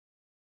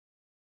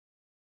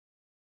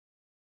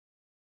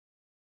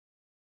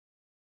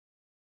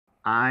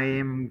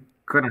I'm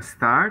gonna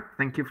start.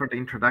 Thank you for the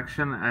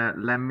introduction.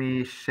 Let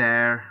me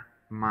share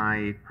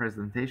my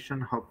presentation.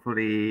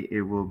 Hopefully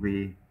it will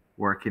be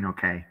working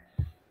okay.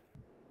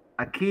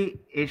 A key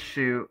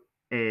issue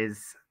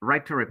is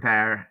right to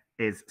repair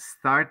is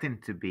starting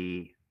to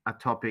be a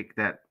topic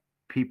that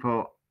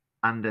people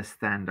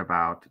understand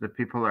about, that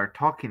people are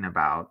talking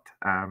about.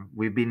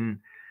 We've been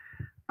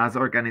as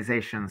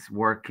organizations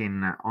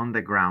working on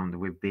the ground,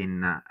 we've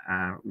been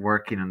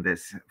working on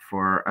this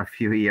for a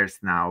few years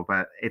now,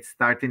 but it's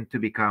starting to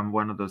become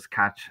one of those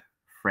catch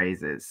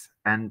phrases.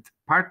 And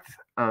part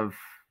of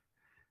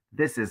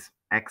this is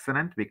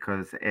excellent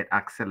because it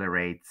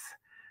accelerates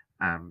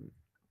um,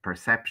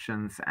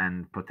 perceptions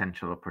and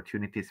potential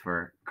opportunities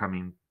for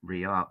coming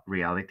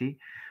reality.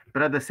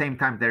 But at the same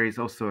time, there is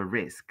also a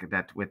risk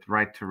that with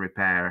right to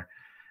repair,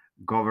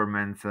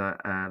 governments,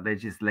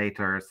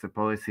 legislators, the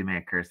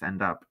policymakers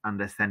end up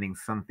understanding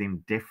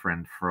something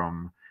different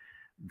from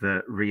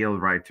the real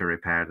right to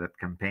repair that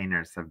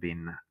campaigners have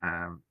been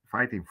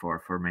fighting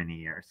for many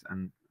years.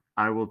 And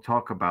I will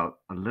talk about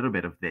a little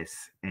bit of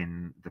this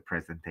in the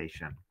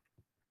presentation.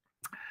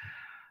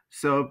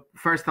 So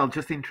first, I'll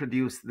just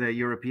introduce the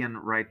European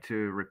Right to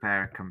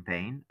Repair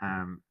campaign.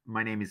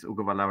 My name is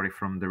Ugo Vallauri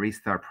from the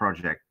Restart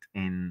Project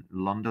in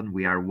London.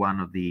 We are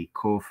one of the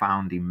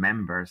co-founding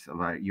members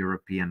of a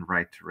European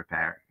Right to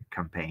Repair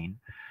campaign.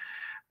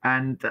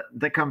 And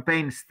the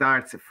campaign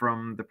starts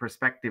from the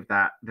perspective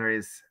that there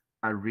is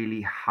a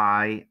really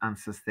high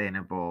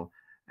unsustainable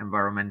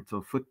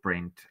environmental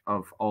footprint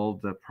of all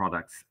the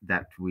products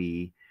that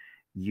we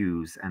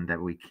use and that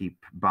we keep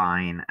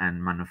buying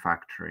and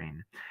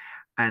manufacturing.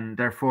 And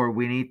therefore,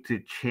 we need to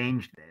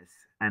change this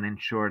and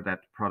ensure that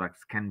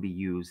products can be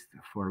used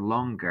for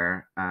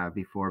longer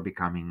before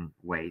becoming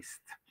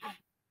waste.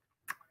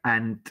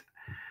 And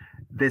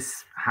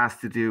this has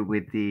to do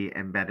with the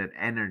embedded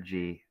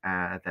energy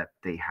that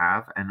they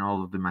have and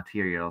all of the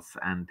materials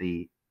and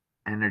the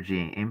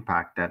energy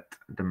impact that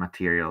the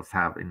materials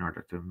have in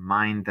order to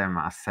mine them,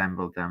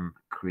 assemble them,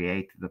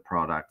 create the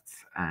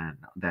products, and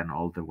then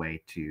all the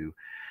way to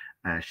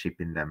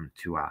shipping them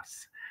to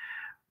us.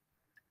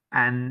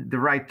 And the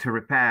right to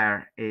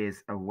repair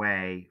is a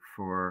way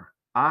for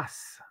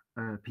us,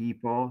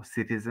 people,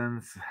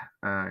 citizens,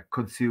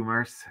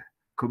 consumers,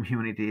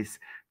 communities,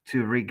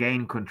 to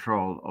regain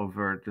control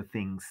over the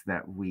things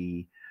that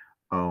we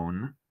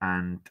own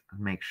and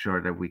make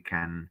sure that we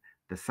can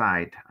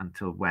decide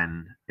until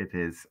when it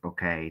is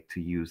okay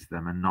to use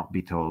them and not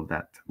be told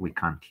that we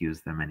can't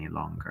use them any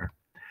longer.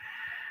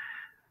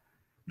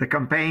 The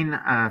campaign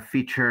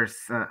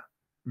features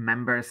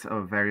members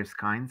of various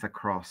kinds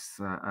across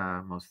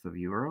most of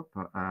Europe.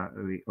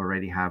 We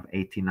already have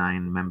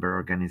 89 member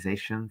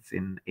organizations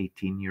in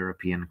 18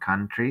 European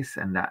countries,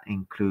 and that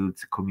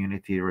includes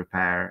community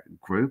repair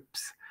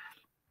groups,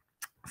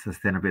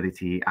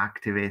 sustainability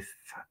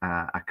activists,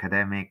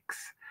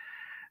 academics,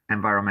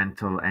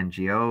 environmental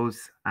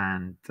NGOs,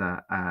 and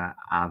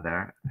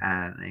other,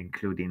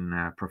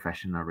 including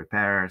professional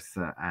repairers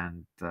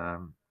and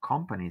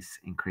companies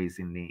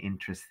increasingly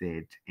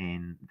interested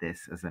in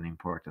this as an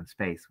important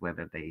space,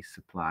 whether they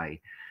supply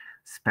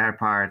spare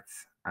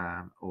parts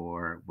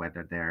or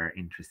whether they're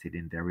interested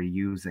in the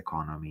reuse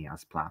economy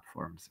as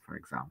platforms, for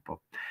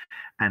example.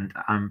 And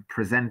I'm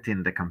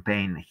presenting the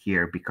campaign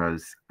here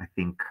because I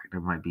think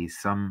there might be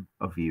some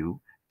of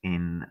you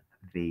in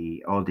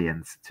the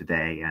audience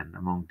today and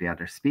among the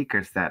other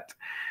speakers that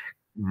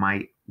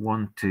might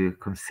want to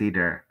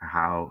consider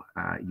how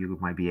you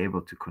might be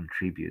able to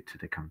contribute to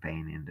the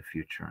campaign in the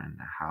future and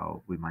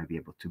how we might be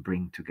able to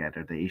bring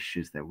together the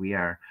issues that we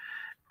are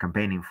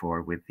campaigning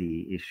for with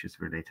the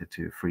issues related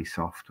to free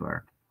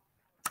software,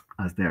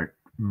 as they're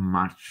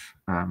much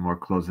more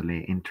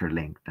closely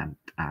interlinked than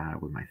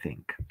we might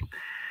think.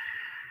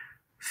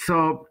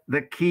 So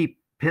the key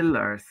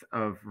pillars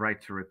of right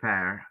to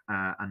repair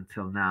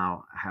until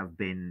now have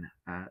been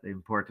the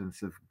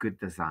importance of good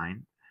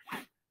design.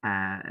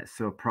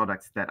 So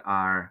products that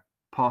are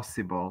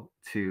possible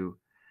to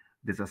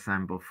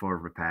disassemble for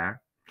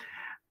repair,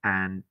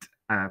 and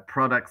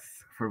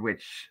products for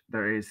which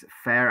there is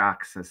fair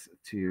access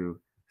to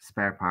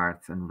spare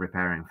parts and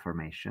repair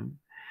information.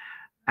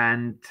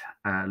 And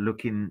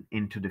looking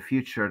into the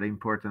future, the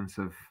importance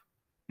of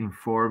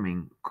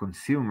informing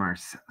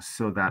consumers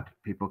so that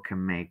people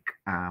can make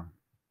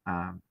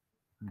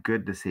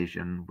good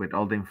decision with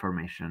all the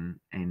information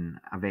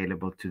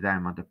available to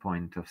them at the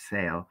point of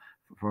sale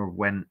for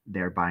when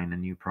they're buying a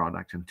new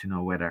product, and to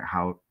know whether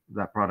how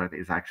that product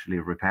is actually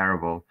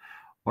repairable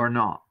or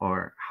not,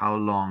 or how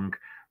long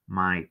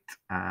might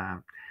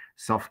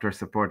software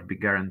support be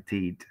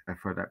guaranteed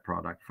for that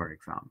product, for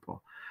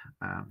example.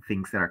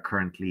 Things that are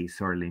currently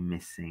sorely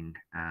missing,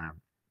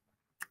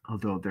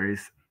 although there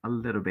is a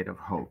little bit of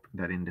hope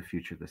that in the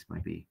future this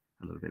might be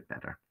a little bit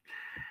better.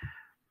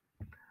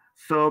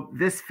 So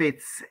this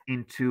fits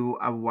into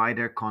a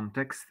wider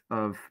context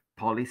of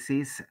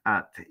policies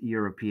at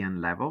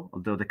European level,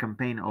 although the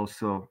campaign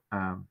also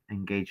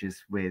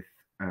engages with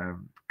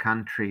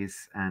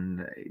countries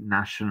and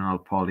national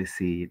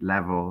policy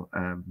level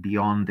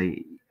beyond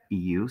the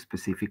EU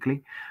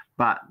specifically,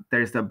 but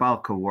there's the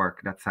bulk of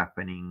work that's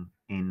happening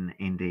in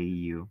the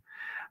EU.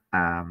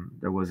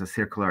 There was a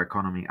circular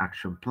economy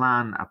action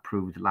plan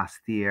approved last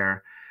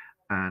year,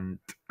 and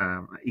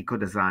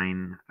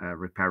eco-design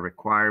repair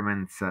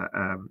requirements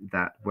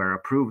that were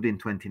approved in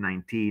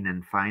 2019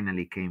 and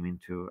finally came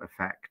into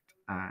effect.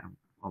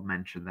 I'll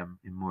mention them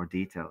in more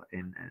detail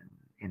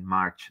in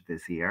March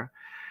this year.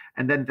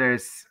 And then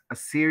there's a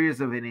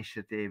series of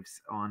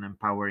initiatives on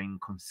empowering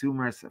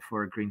consumers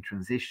for a green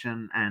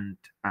transition, and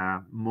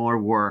more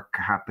work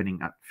happening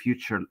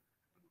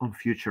on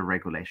future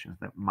regulations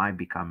that might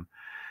become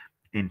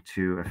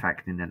into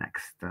effect in the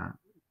next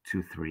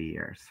 2-3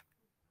 years.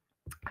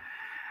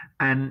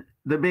 And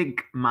the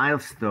big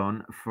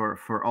milestone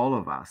for all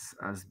of us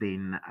has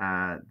been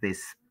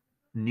this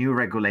new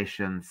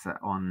regulations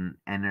on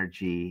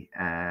energy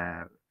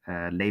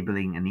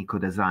labeling and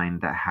eco-design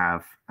that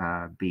have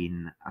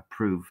been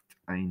approved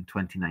in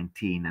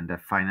 2019 and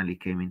that finally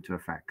came into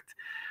effect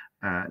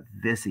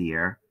this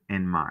year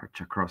in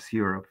March across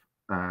Europe,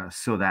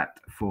 so that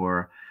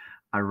for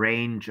a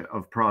range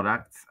of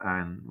products,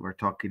 and we're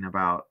talking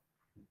about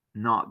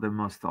not the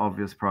most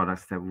obvious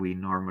products that we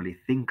normally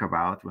think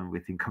about when we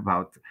think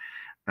about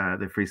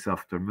the free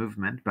software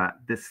movement, but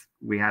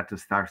we had to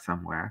start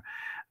somewhere.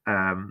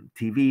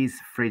 TVs,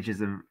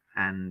 fridges,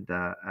 and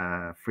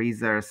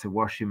freezers,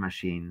 washing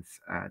machines,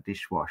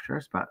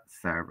 dishwashers, but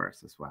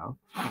servers as well.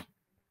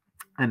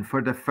 And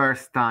for the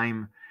first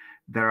time,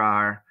 there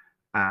are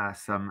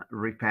some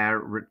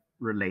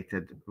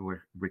repair-related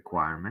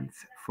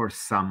requirements for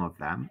some of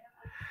them.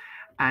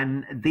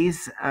 And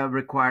these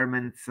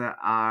requirements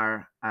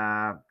are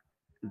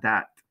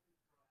that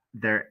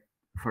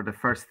for the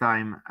first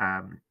time,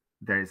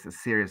 there is a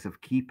series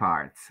of key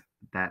parts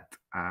that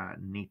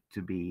need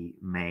to be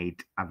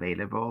made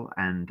available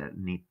and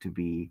need to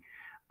be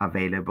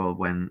available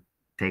when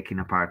taking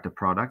apart the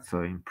product,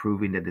 so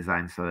improving the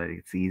design so that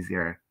it's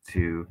easier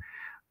to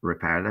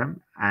repair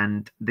them.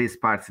 And these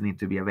parts need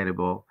to be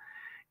available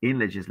in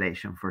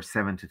legislation for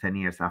 7 to 10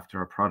 years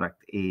after a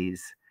product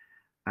is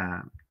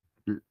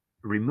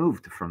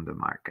removed from the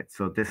market.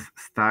 So this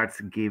starts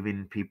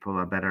giving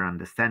people a better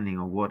understanding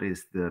of what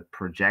is the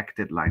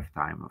projected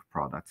lifetime of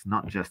products,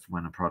 not just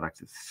when a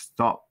product is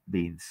stopped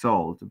being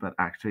sold, but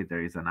actually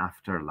there is an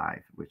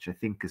afterlife, which I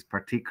think is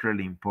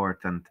particularly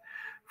important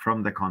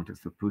from the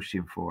context of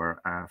pushing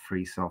for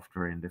free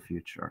software in the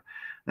future.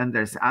 Then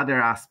there's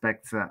other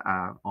aspects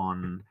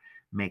on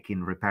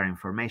making repair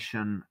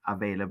information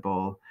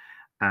available,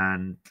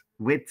 and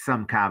with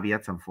some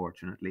caveats,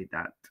 unfortunately,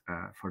 that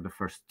for the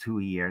first 2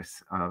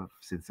 years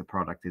since the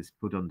product is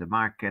put on the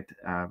market,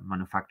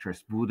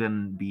 manufacturers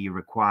wouldn't be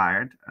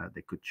required.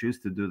 They could choose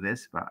to do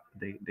this, but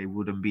they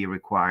wouldn't be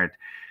required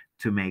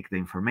to make the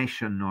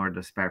information nor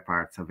the spare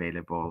parts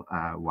available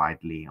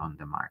widely on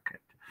the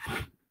market.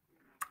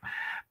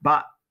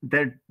 But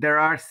there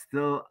are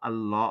still a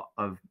lot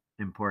of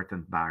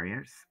important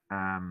barriers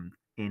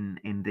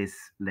in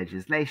this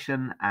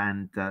legislation,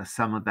 and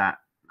some of that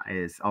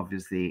is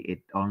obviously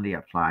it only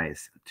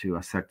applies to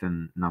a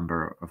certain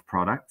number of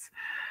products.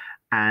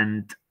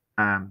 And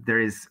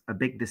there is a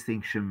big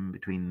distinction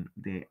between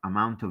the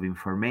amount of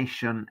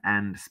information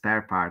and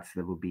spare parts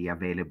that will be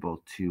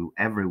available to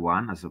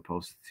everyone as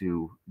opposed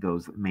to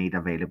those made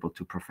available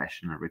to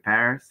professional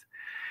repairers.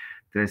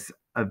 There's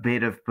a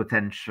bit of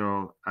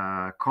potential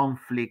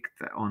conflict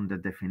on the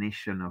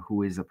definition of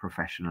who is a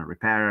professional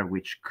repairer,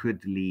 which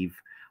could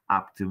leave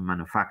up to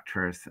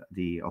manufacturers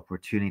the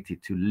opportunity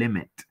to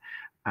limit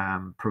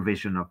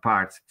provision of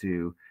parts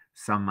to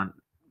some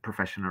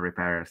professional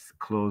repairers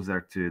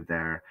closer to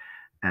their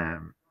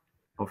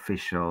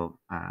official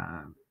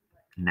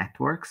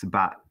networks,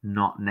 but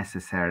not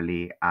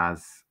necessarily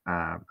as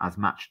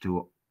much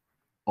to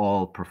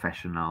all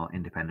professional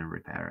independent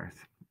repairers.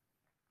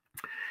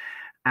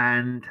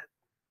 And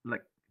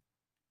like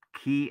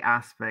key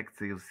aspects,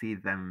 you'll see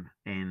them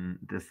in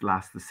this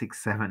last 6,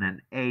 7,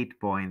 and 8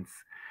 points.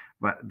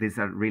 But these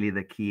are really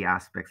the key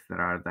aspects that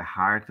are the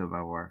heart of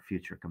our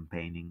future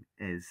campaigning,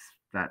 is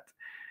that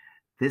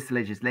these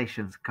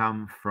legislations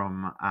come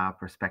from a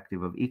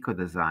perspective of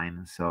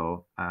eco-design,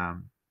 so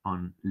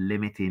on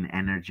limiting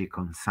energy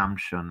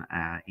consumption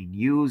in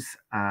use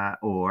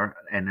or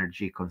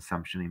energy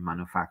consumption in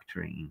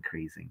manufacturing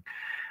increasing.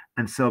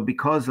 And so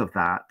because of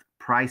that,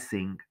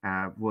 pricing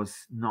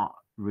was not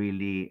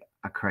really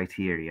a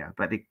criteria,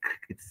 but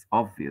it's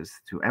obvious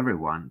to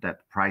everyone that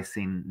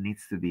pricing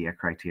needs to be a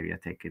criteria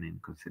taken in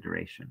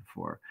consideration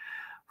for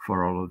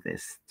all of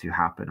this to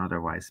happen.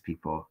 Otherwise,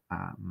 people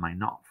might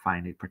not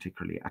find it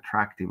particularly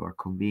attractive or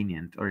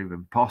convenient or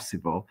even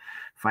possible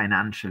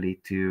financially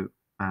to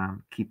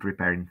keep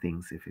repairing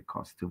things if it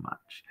costs too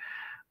much.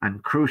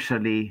 And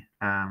crucially,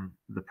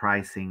 the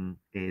pricing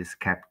is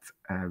kept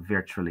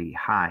virtually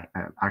high,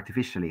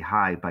 artificially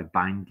high, by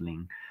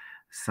bundling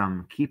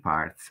some key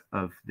parts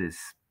of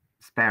this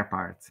spare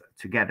parts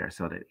together,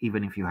 so that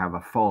even if you have a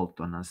fault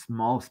on a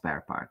small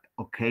spare part,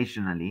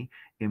 occasionally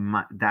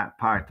that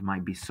part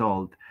might be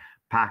sold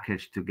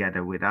packaged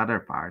together with other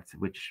parts,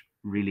 which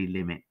really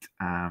limit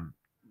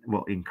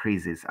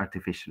increases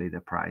artificially the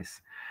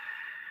price.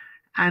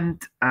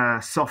 And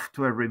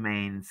software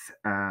remains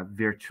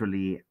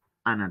virtually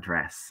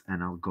unaddressed,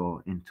 and I'll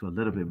go into a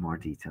little bit more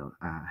detail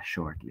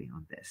shortly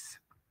on this.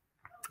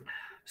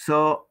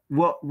 So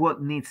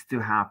what needs to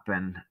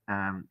happen?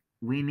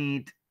 We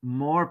need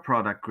more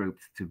product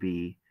groups to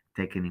be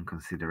taken in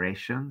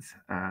considerations.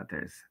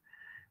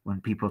 When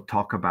people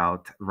talk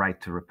about right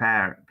to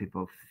repair,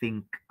 people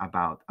think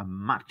about a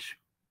much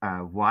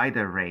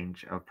wider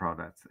range of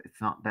products.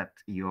 It's not that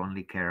you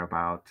only care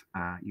about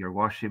your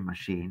washing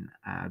machine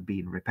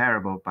being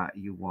repairable, but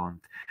you want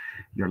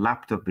your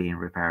laptop being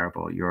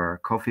repairable, your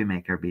coffee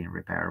maker being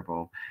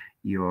repairable,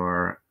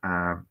 your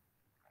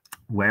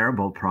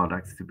wearable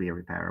products to be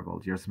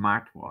repairable, your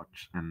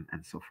smartwatch, and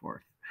so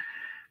forth.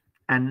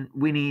 And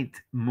we need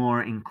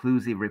more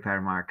inclusive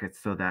repair markets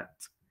so that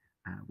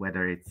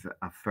whether it's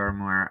a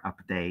firmware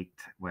update,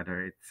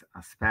 whether it's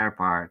a spare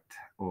part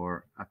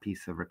or a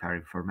piece of repair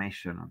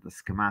information on the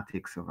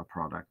schematics of a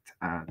product,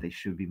 they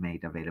should be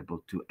made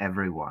available to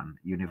everyone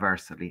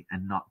universally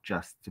and not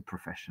just to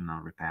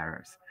professional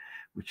repairers,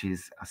 which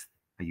is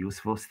a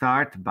useful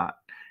start, but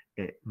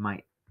it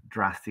might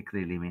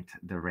drastically limit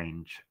the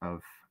range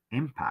of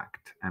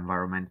impact,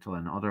 environmental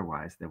and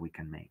otherwise, that we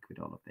can make with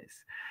all of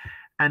this.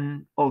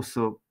 And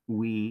also,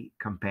 we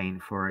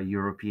campaign for a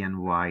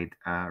European-wide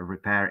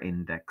repair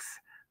index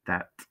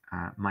that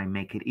might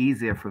make it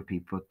easier for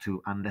people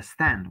to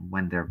understand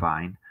when they're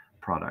buying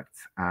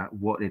products,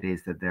 what it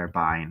is that they're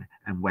buying,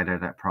 and whether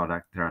that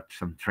product, there are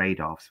some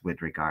trade-offs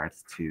with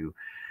regards to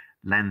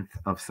length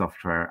of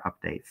software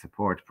update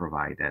support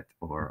provided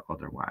or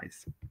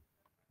otherwise.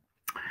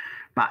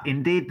 But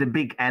indeed, the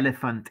big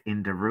elephant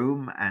in the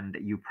room, and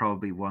you're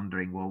probably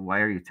wondering, well, why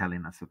are you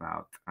telling us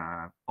about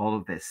all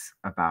of this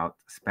about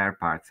spare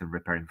parts and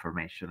repair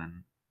information?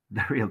 And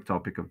the real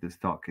topic of this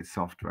talk is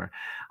software.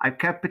 I've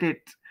kept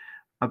it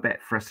a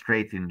bit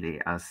frustratingly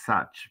as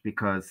such,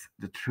 because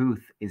the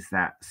truth is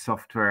that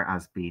software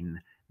has been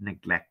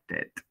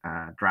neglected,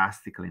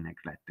 drastically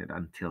neglected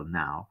until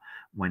now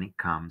when it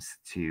comes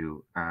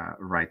to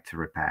right to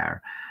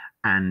repair.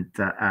 And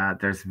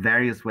there's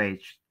various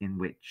ways in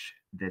which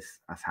this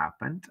has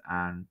happened,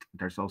 and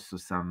there's also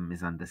some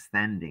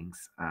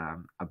misunderstandings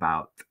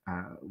about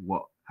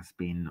what has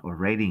been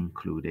already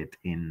included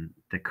in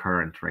the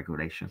current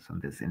regulations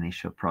on these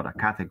initial product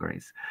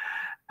categories.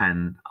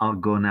 And I'll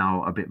go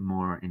now a bit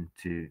more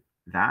into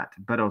that,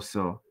 but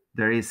also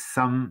there are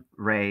some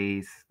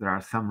rays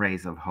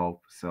of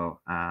hope.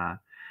 So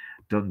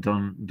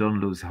don't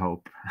lose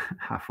hope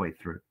halfway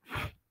through.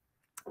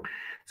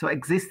 So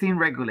existing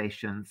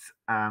regulations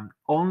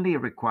only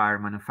require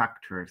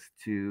manufacturers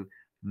to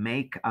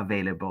make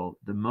available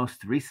the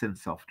most recent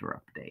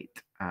software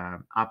update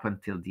up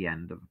until the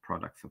end of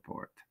product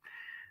support.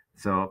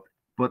 So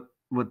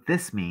what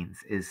this means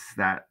is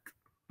that,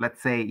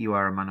 let's say you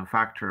are a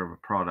manufacturer of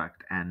a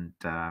product and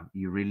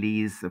you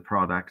release a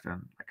product,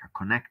 like a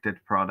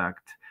connected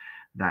product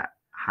that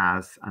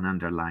has an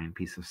underlying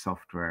piece of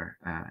software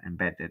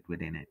embedded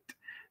within it.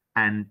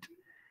 And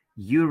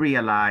you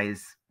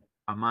realize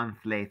a month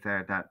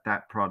later that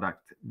that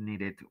product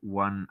needed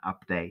one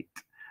update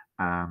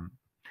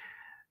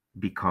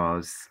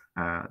because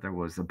there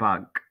was a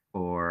bug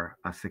or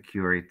a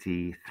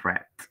security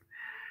threat.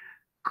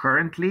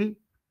 Currently,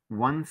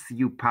 once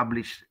you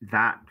publish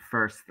that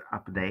first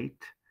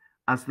update,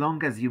 as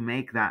long as you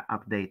make that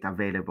update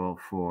available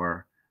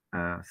for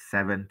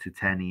 7 to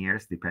 10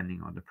 years,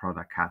 depending on the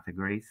product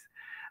categories,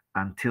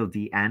 until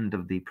the end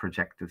of the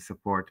projected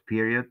support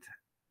period,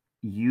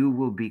 you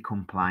will be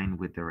complying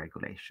with the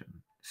regulation.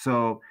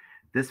 So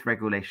this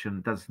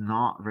regulation does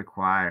not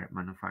require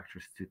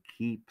manufacturers to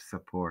keep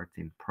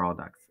supporting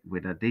products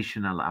with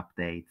additional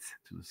updates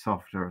to the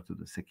software, to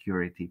the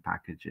security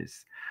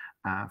packages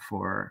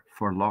for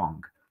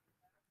long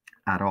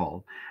at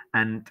all.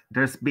 And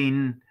there's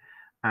been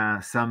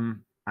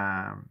some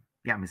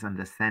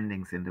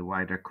misunderstandings in the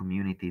wider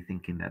community,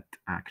 thinking that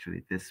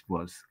actually this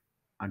was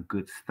a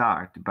good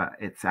start, but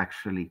it's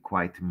actually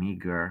quite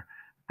meager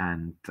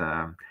and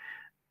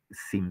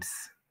seems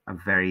a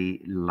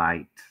very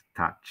light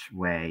touch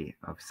way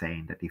of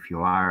saying that if you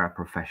are a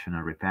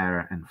professional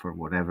repairer and for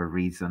whatever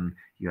reason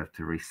you have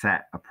to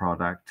reset a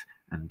product,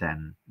 and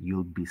then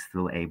you'll be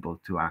still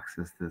able to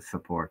access the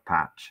support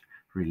patch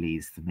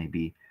released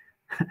maybe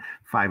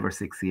 5 or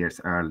 6 years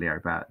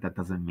earlier, but that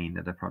doesn't mean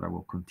that the product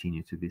will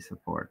continue to be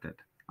supported,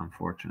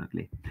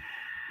 unfortunately.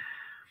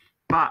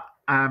 But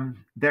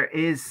there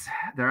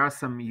are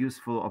some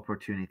useful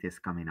opportunities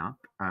coming up.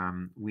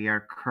 We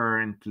are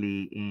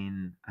currently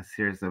in a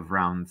series of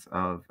rounds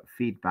of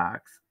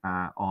feedbacks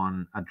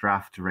on a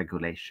draft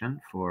regulation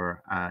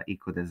for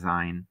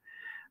eco-design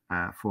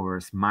for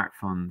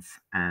smartphones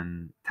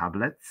and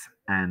tablets,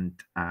 and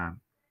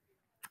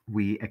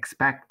we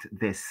expect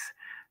this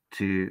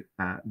to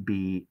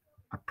be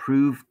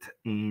approved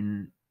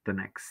in the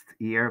next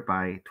year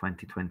by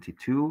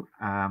 2022,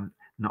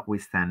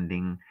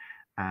 notwithstanding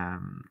a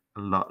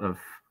lot of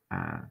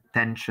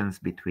tensions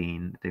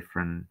between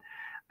different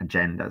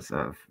agendas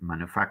of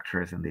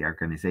manufacturers and the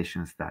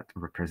organizations that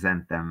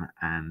represent them,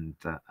 and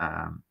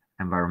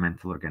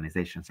environmental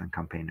organizations and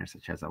campaigners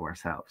such as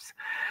ourselves.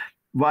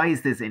 Why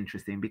is this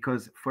interesting?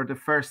 Because for the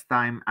first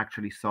time,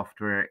 actually,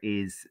 software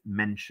is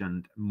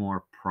mentioned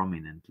more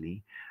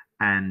prominently,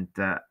 and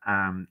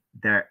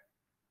there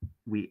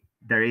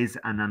is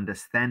an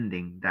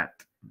understanding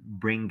that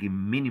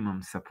bringing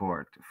minimum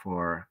support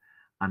for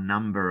a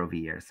number of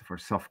years for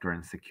software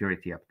and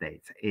security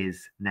updates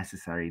is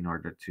necessary in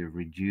order to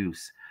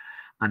reduce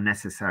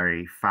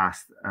unnecessary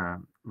fast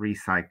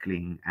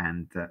recycling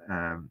and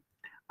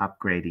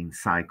upgrading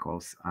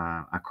cycles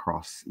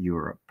across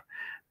Europe.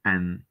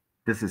 And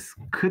this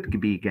could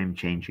be game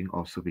changing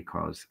also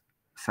because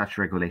such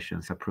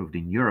regulations approved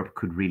in Europe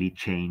could really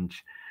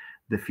change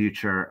the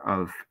future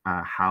of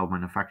how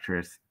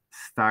manufacturers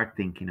start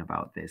thinking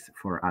about this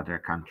for other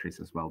countries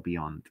as well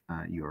beyond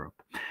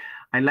Europe.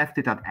 I left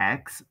it at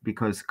X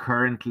because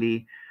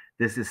currently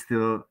this is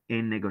still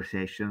in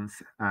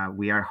negotiations.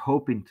 We are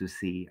hoping to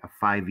see a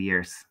 5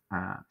 years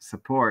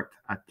support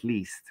at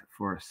least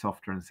for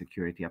software and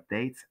security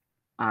updates,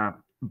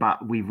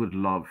 but we would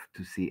love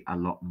to see a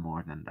lot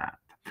more than that.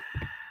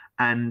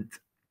 And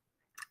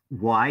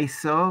why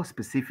so?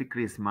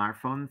 Specifically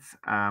smartphones.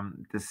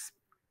 This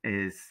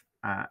is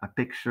a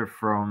picture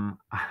from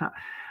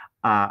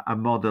a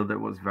model that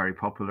was very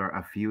popular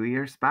a few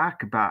years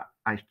back, but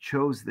I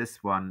chose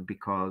this one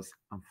because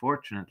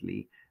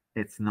unfortunately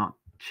it's not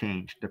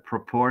changed. The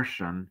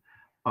proportion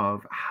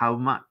of how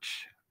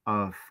much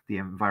of the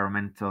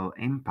environmental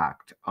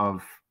impact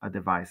of a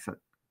device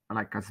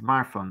like a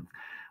smartphone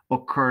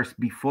occurs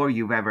before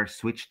you've ever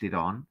switched it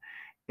on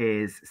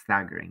is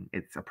staggering.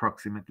 It's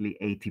approximately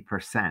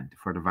 80%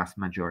 for the vast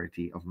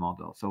majority of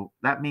models. So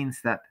that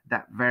means that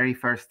very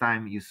first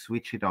time you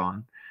switch it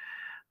on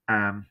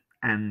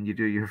and you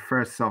do your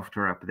first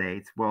software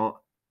updates,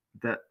 well,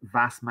 the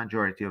vast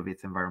majority of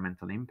its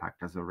environmental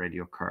impact has already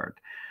occurred.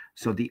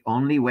 So the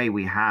only way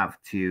we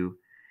have to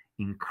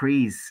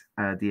increase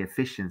the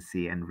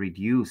efficiency and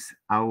reduce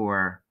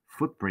our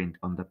footprint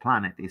on the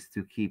planet is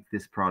to keep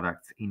these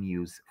products in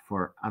use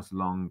for as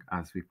long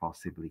as we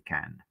possibly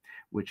can,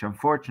 which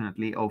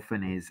unfortunately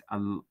often is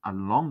a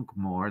long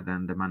more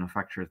than the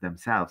manufacturers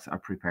themselves are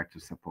prepared to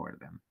support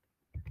them.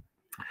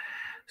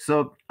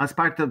 So as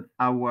part of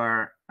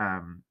our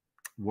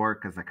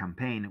work as a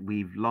campaign,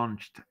 we've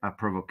launched a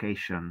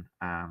provocation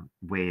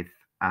with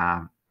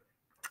a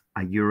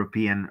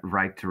European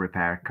right to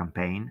repair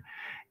campaign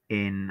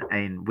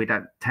with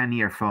a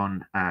 10-year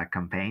phone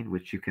campaign,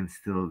 which you can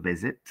still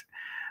visit.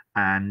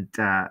 And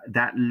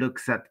that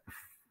looks at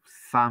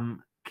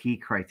some key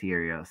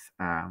criteria.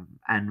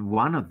 And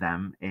one of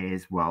them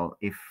is, well,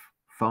 if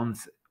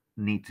phones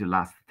need to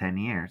last 10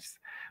 years,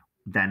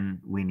 then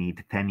we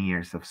need 10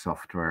 years of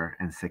software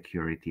and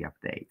security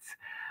updates.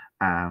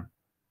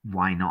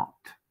 Why not?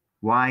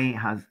 Why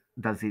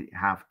does it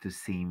have to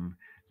seem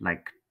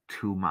like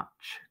too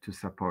much to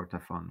support a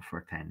phone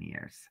for 10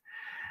 years?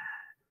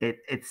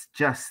 It's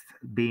just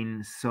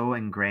been so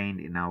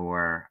ingrained in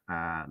our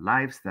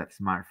lives that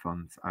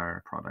smartphones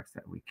are products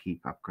that we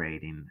keep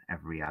upgrading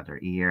every other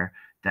year,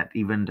 that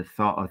even the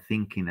thought of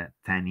thinking that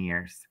 10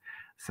 years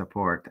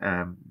support,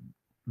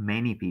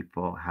 many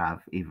people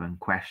have even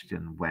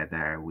questioned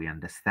whether we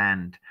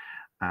understand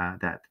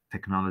that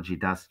technology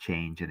does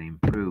change and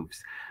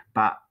improves.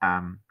 But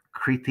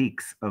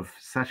critiques of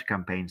such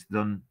campaigns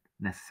don't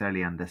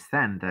necessarily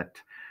understand that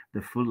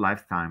the full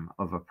lifetime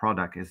of a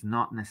product is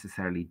not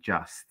necessarily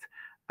just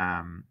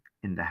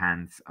in the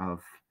hands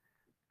of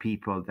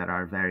people that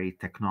are very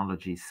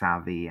technology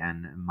savvy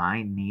and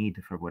might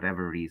need, for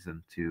whatever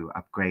reason, to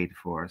upgrade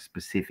for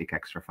specific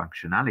extra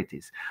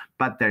functionalities.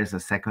 But there's a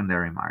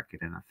secondary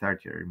market and a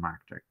tertiary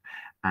market,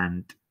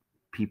 and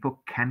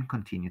people can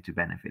continue to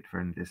benefit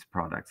from these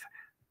products,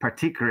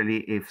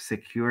 particularly if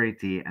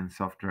security and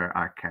software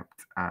are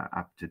kept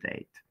up to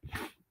date.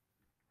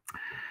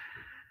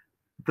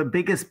 The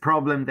biggest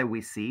problem that we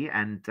see,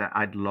 and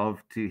I'd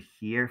love to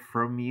hear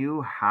from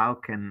you, how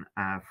can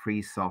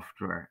free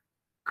software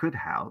could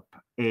help,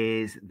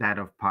 is that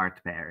of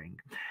part pairing.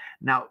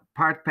 Now,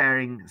 part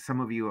pairing, some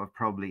of you have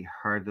probably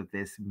heard of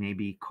this,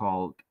 maybe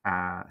called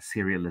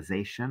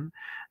serialization,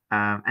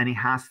 and it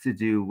has to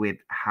do with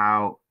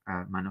how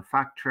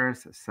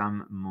manufacturers,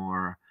 some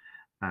more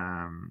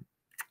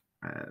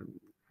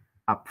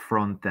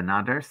upfront than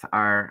others,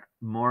 are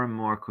more and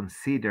more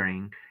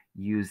considering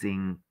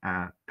using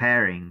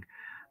pairing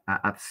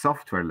at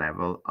software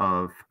level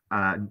of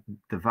a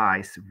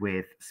device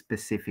with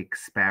specific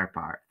spare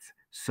parts,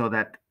 so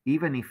that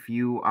even if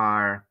you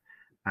are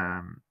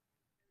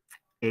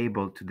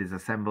able to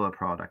disassemble a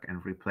product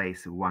and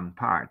replace one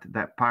part,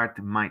 that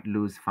part might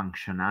lose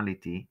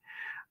functionality,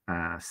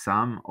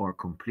 some or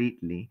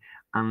completely,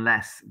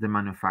 unless the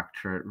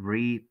manufacturer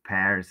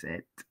repairs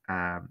it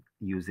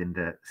using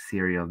the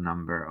serial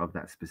number of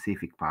that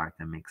specific part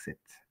and makes it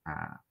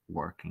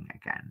working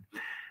again.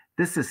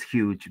 This is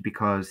huge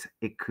because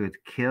it could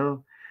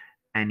kill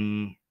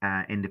any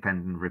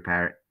independent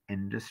repair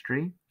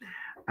industry.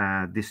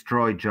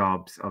 destroy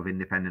jobs of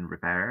independent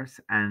repairers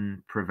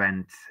and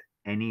prevent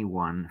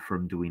anyone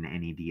from doing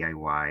any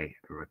DIY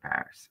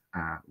repairs.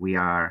 We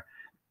are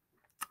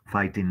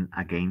fighting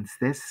against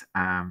this,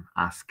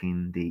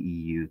 asking the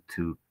EU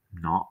to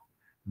not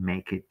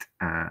make it,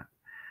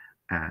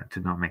 to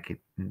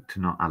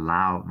not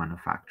allow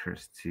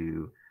manufacturers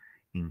to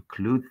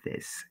include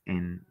this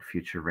in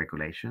future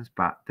regulations.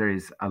 But there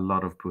is a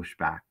lot of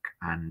pushback,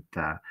 and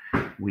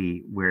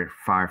we're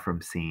far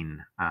from seeing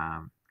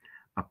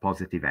a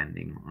positive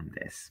ending on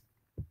this.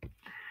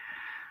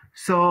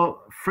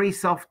 So free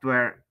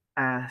software,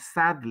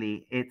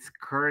 sadly, it's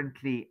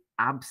currently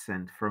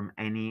absent from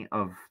any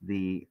of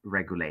the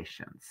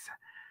regulations.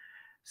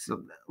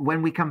 So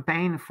when we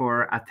campaign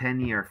for a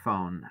 10-year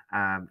phone,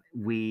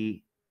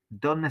 we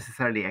don't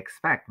necessarily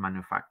expect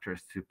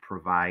manufacturers to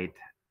provide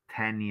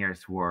 10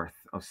 years worth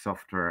of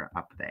software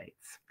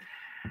updates.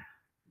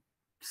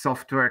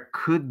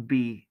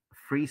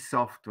 Free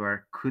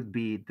software could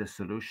be the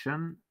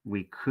solution.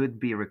 We could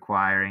be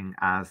requiring,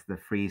 as the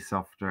Free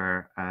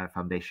Software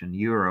Foundation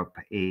Europe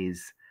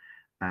is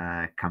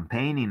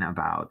campaigning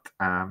about,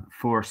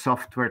 for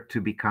software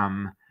to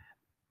become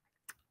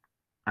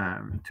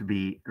to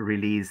be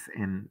released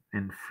in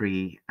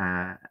free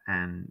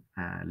and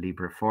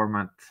libre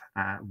format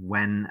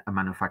when a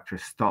manufacturer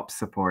stops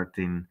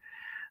supporting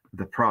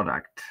the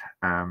product.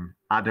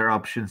 Other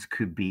options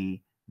could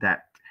be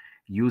that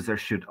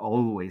users should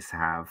always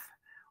have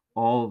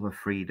all the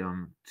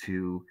freedom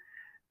to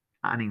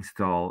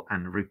uninstall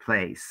and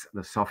replace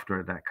the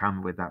software that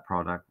come with that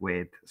product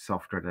with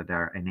software that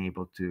they're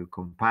enabled to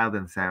compile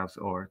themselves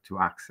or to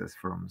access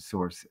from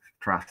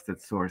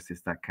trusted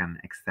sources that can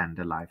extend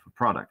the life of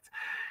products.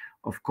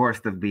 Of course,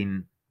 there have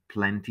been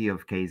plenty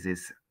of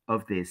cases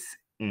of this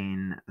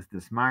in the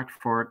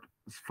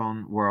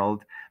smartphone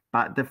world,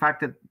 but the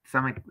fact that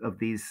some of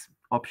these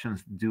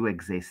options do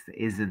exist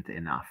isn't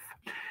enough,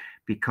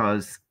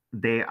 because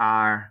they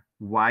are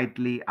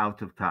widely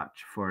out of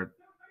touch for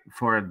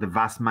the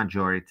vast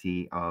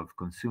majority of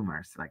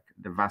consumers. Like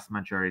the vast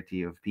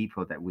majority of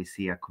people that we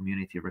see at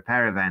community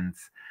repair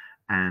events,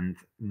 and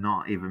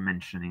not even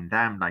mentioning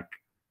them,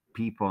 like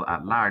people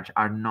at large,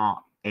 are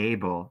not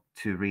able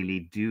to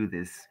really do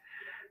this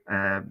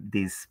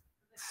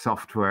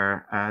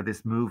software,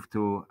 this move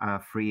to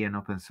free and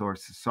open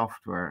source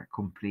software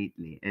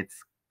completely.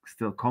 It's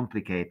still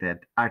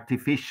complicated,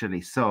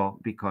 artificially so,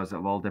 because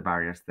of all the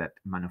barriers that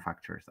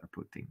manufacturers are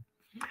putting.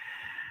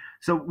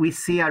 So we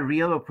see a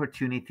real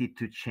opportunity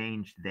to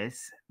change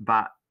this,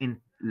 but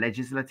in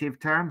legislative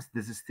terms,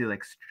 this is still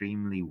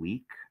extremely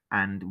weak,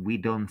 and we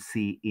don't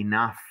see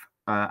enough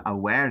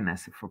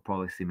awareness for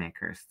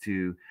policymakers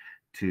to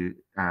do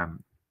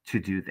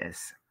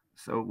this.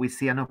 So we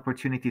see an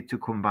opportunity to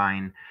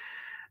combine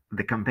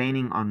the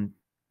campaigning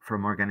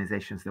from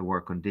organizations that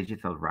work on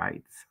digital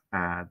rights,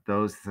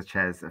 those such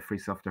as Free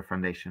Software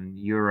Foundation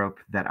Europe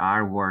that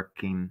are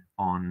working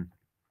on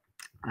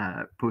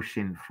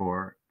pushing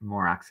for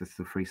more access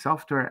to free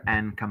software,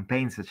 and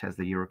campaigns such as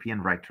the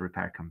European Right to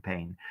Repair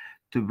campaign,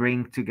 to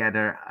bring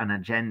together an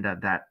agenda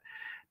that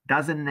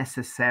doesn't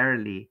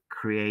necessarily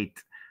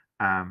create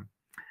a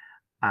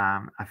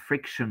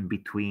friction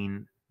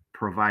between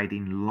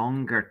providing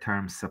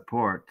longer-term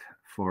support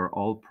for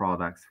all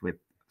products with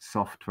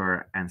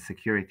software and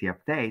security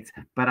updates,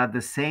 but at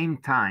the same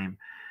time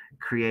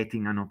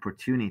creating an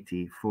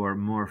opportunity for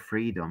more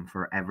freedom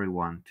for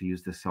everyone to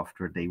use the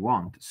software they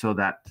want. So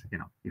that,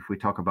 if we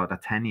talk about a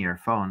 10-year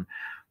phone,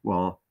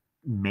 well,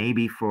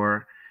 maybe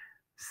for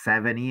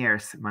 7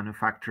 years,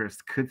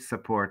 manufacturers could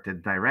support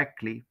it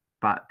directly,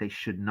 but they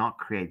should not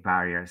create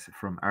barriers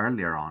from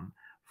earlier on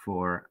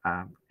for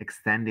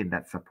extending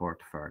that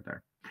support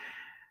further.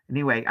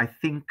 Anyway, I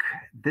think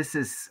this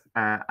is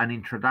an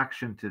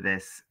introduction to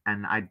this,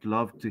 and I'd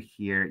love to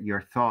hear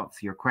your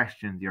thoughts, your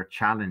questions, your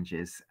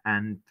challenges,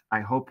 and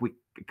I hope it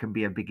can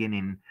be a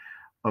beginning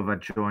of a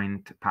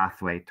joint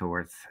pathway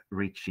towards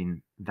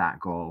reaching that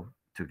goal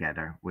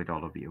together with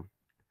all of you.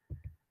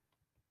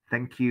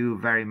 Thank you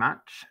very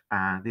much.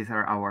 These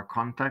are our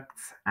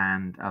contacts,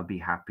 and I'll be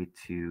happy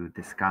to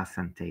discuss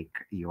and take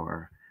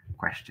your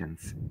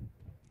questions.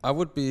 I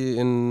would be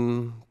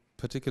in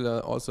particular,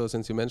 also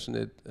since you mentioned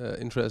it,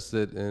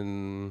 interested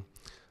in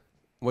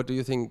what do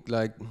you think,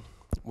 like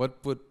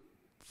what would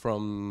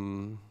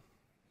from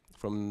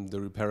the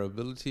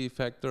repairability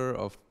factor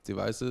of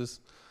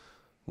devices,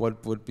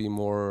 what would be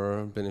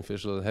more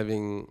beneficial,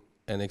 having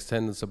an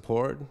extended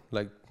support,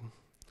 like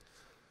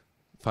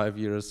 5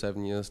 years,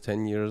 7 years,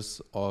 10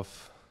 years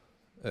of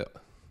an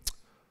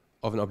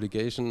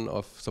obligation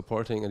of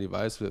supporting a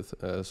device with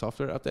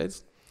software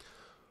updates,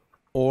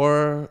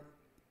 or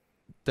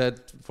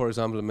that, for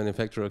example, a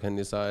manufacturer can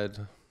decide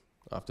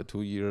after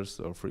 2 years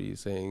or 3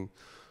 saying,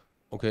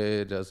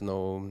 okay, there's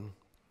no,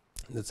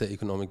 let's say,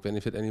 economic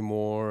benefit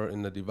anymore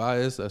in the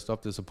device, I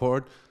stop the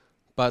support,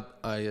 but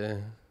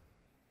I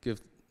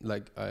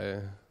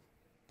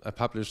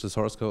publish the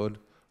source code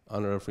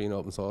under a free and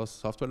open source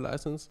software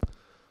license.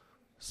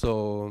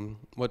 So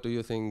what do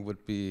you think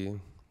would be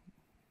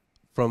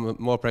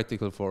more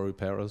practical for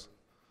repairers?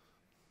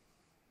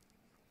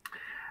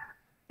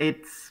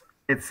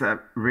 It's a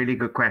really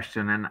good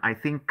question, and I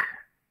think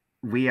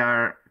we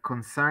are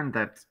concerned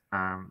that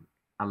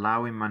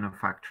allowing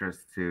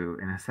manufacturers to,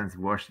 in a sense,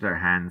 wash their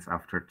hands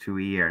after 2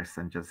 years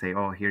and just say,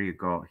 "Oh, here you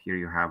go, here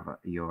you have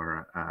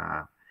your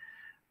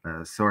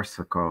source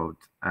code,"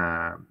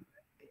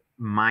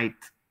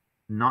 might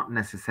not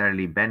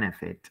necessarily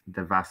benefit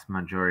the vast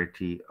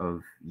majority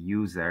of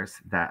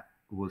users that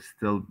will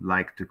still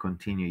like to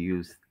continue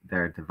use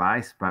their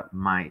device, but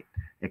might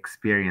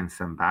experience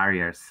some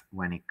barriers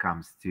when it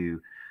comes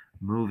to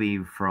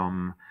moving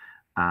from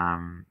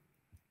um,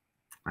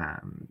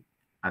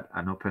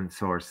 an open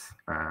source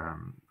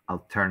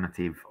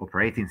alternative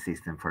operating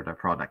system for the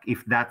product,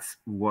 if that's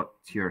what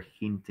you're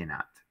hinting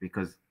at,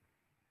 because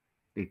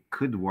it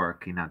could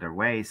work in other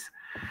ways,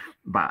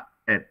 but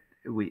it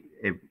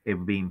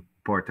would be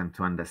important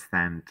to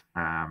understand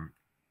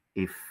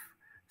if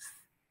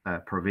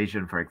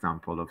provision, for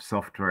example, of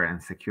software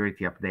and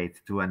security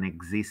updates to an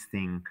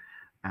existing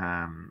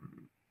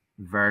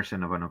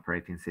version of an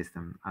operating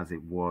system as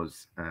it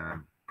was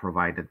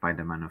provided by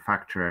the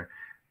manufacturer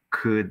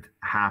could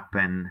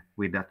happen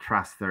with a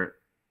trusted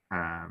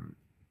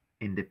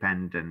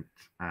independent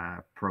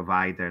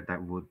provider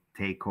that would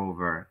take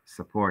over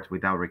support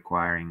without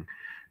requiring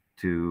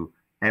to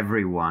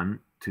everyone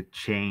to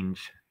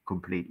change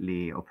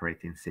completely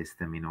operating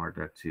system in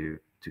order to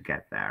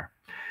get there.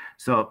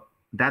 So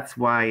that's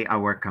why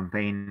our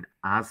campaign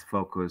has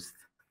focused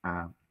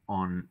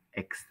on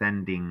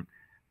extending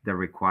the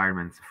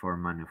requirements for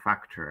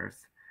manufacturers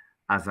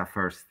as a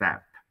first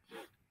step,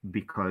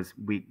 because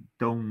we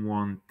don't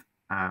want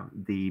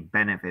the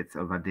benefits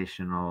of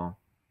additional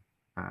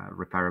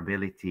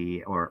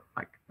repairability or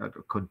like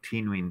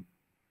continuing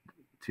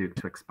to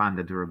expand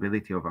the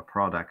durability of a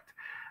product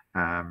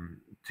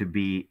to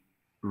be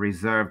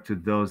reserved to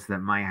those that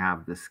might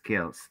have the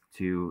skills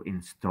to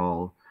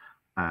install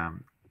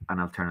an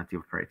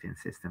alternative operating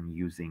system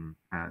using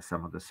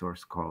some of the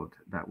source code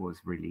that was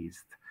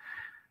released.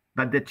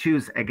 But the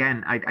choose,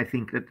 again, I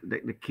think that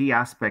the key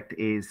aspect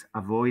is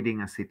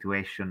avoiding a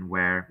situation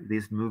where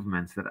these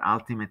movements that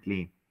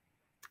ultimately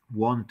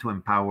want to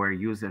empower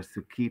users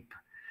to keep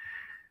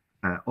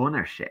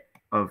ownership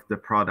of the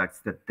products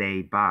that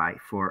they buy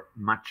for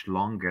much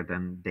longer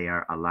than they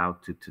are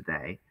allowed to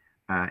today.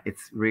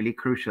 It's really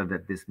crucial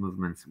that these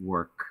movements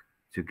work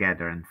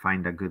together and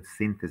find a good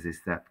synthesis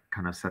that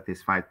kind of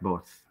satisfies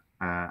both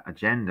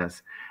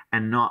agendas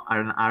and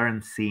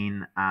aren't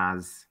seen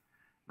as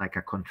like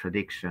a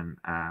contradiction.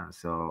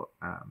 So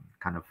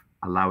kind of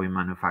allowing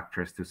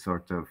manufacturers to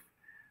sort of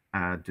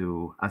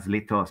do as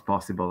little as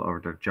possible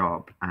of their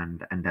job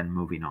and then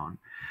moving on.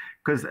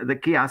 Because the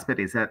key aspect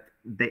is that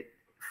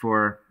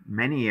for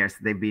many years,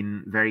 they've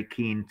been very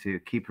keen to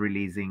keep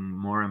releasing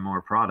more and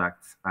more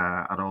products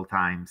at all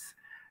times,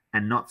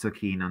 and not so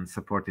keen on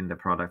supporting the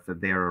products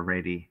that they're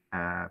already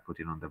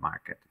putting on the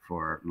market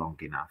for long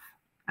enough.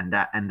 And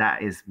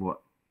that is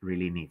what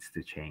really needs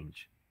to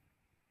change.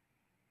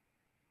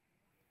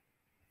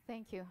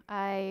 Thank you.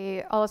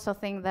 I also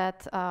think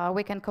that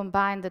we can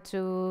combine the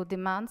two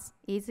demands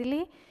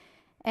easily.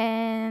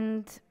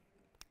 And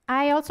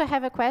I also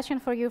have a question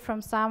for you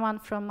from someone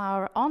from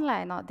our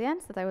online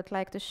audience that I would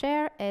like to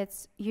share.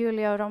 It's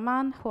Julio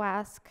Roman, who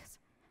asks,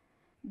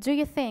 do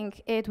you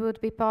think it would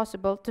be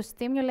possible to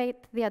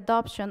stimulate the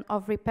adoption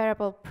of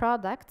repairable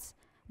products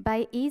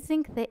by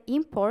easing the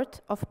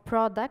import of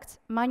products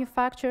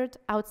manufactured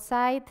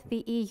outside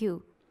the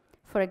EU?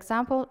 For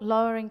example,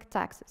 lowering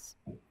taxes.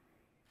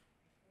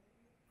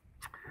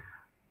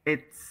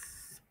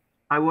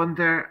 I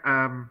wonder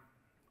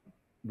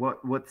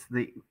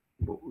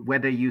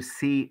whether you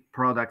see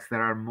products that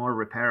are more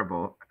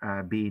repairable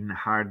being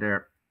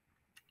harder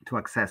to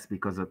access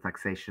because of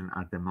taxation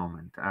at the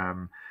moment.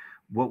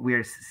 What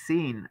we're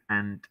seeing,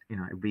 and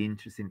it'd be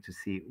interesting to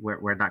see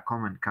where that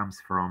comment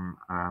comes from.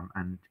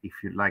 And if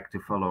you'd like to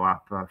follow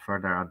up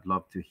further, I'd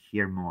love to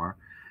hear more.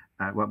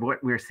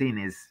 What we're seeing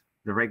is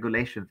the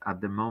regulations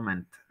at the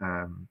moment,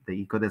 the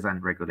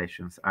eco-design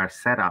regulations, are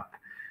set up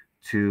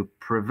to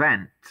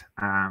prevent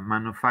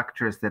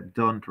manufacturers that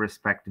don't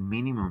respect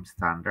minimum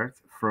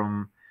standards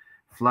from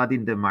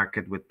flooding the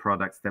market with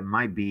products that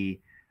might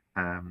be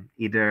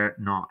either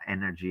not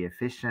energy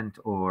efficient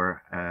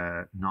or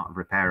not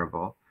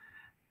repairable.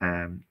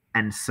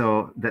 And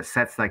so that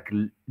sets like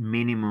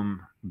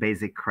minimum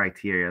basic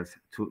criteria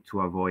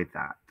to avoid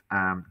that.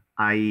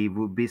 I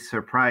would be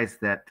surprised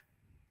that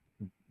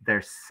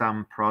there's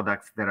some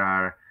products that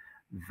are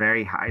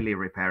very highly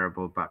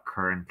repairable but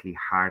currently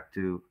hard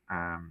to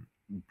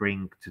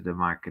bring to the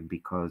market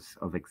because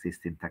of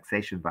existing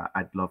taxation. But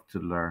I'd love to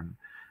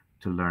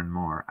learn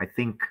more. I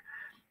think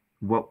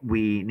what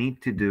we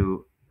need to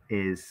do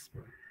is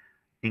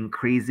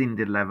increasing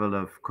the level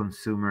of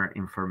consumer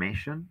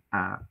information,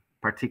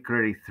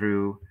 particularly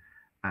through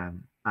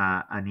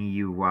an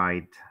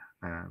EU-wide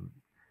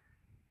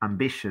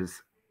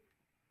ambitious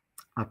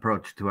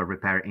approach to a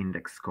repair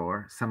index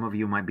score. Some of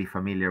you might be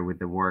familiar with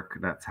the work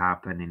that's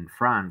happened in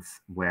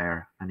France,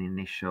 where an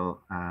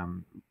initial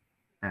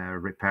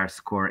repair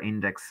score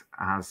index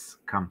has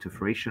come to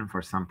fruition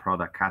for some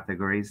product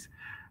categories.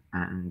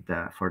 And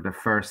for the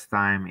first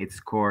time, it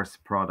scores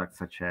products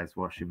such as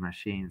washing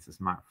machines,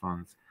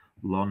 smartphones,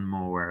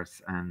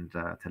 lawnmowers, and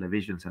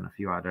televisions, and a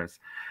few others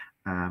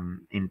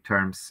in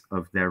terms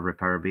of their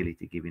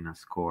repairability, giving a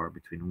score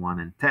between 1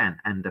 and 10.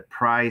 And the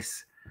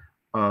price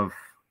of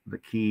the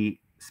key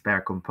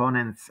spare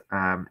components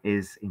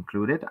is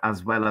included,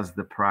 as well as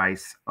the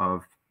price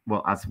of,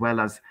 well, as well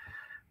as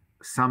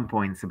some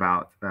points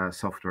about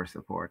software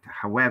support.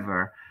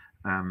 However,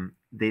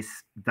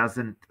 this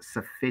doesn't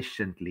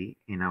sufficiently,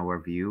 in our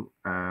view,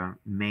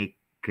 make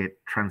it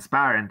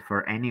transparent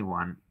for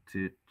anyone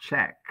to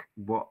check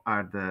what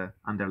are the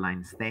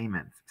underlying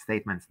statements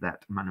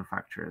that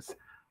manufacturers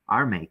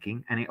are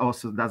making. And it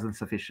also doesn't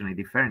sufficiently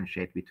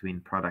differentiate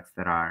between products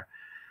that are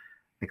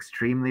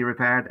extremely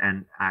repaired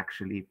and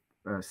actually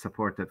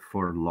supported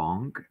for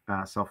long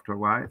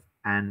software-wise,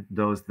 and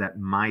those that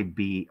might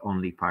be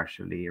only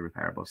partially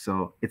repairable.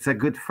 So it's a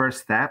good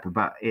first step,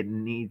 but it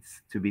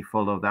needs to be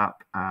followed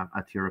up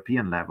at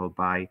European level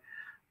by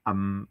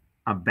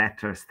a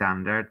better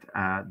standard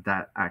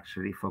that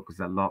actually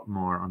focuses a lot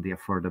more on the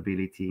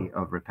affordability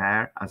of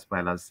repair, as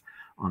well as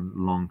on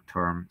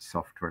long-term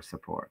software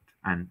support.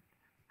 And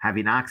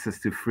having access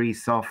to free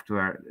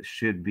software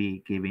should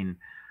be giving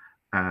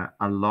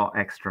a lot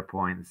extra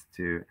points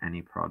to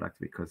any product,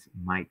 because it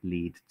might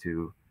lead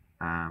to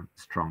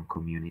strong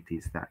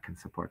communities that can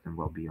support them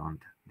well beyond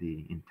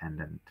the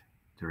intended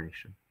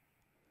duration.